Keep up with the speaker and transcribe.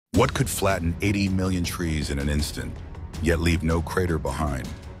What could flatten 80 million trees in an instant, yet leave no crater behind?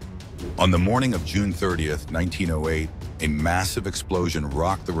 On the morning of June 30th, 1908, a massive explosion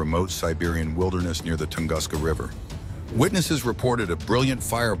rocked the remote Siberian wilderness near the Tunguska River. Witnesses reported a brilliant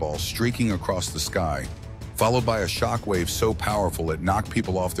fireball streaking across the sky, followed by a shockwave so powerful it knocked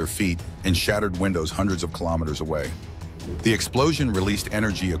people off their feet and shattered windows hundreds of kilometers away. The explosion released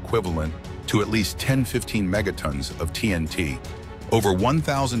energy equivalent to at least 10-15 megatons of TNT, over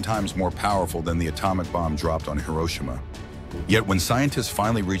 1,000 times more powerful than the atomic bomb dropped on Hiroshima. Yet when scientists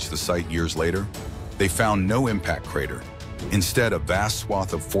finally reached the site years later, they found no impact crater. Instead, a vast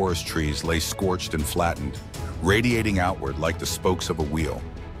swath of forest trees lay scorched and flattened, radiating outward like the spokes of a wheel.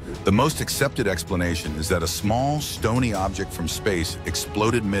 The most accepted explanation is that a small, stony object from space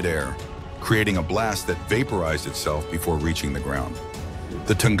exploded mid-air, creating a blast that vaporized itself before reaching the ground.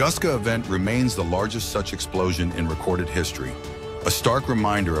 The Tunguska Event remains the largest such explosion in recorded history, a stark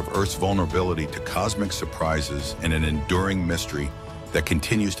reminder of Earth's vulnerability to cosmic surprises and an enduring mystery that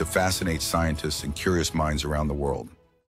continues to fascinate scientists and curious minds around the world.